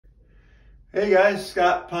Hey guys,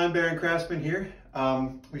 Scott, Pine Barren Craftsman here.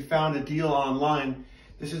 We found a deal online.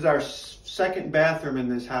 This is our second bathroom in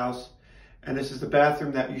this house, and this is the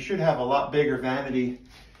bathroom that you should have a lot bigger vanity.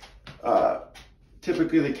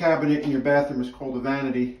 Typically the cabinet in your bathroom is called a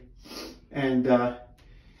vanity. And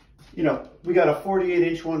you know, we got a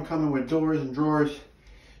 48-inch one coming with doors and drawers.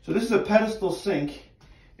 So this is a pedestal sink.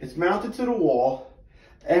 It's mounted to the wall,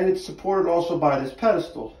 and it's supported also by this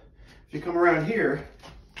pedestal. If you come around here,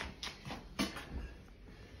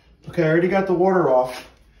 okay, I already got the water off.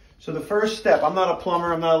 So the first step, I'm not a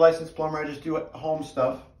plumber, I'm not a licensed plumber, I just do home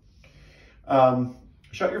stuff.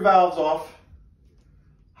 Shut your valves off,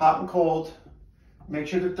 hot and cold. Make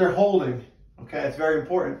sure that they're holding, okay, it's very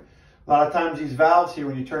important. A lot of times these valves here,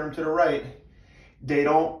 when you turn them to the right, they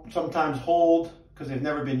don't sometimes hold because they've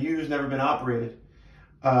never been used, never been operated.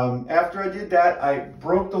 After I did that, I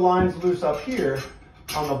broke the lines loose up here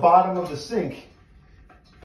on the bottom of the sink.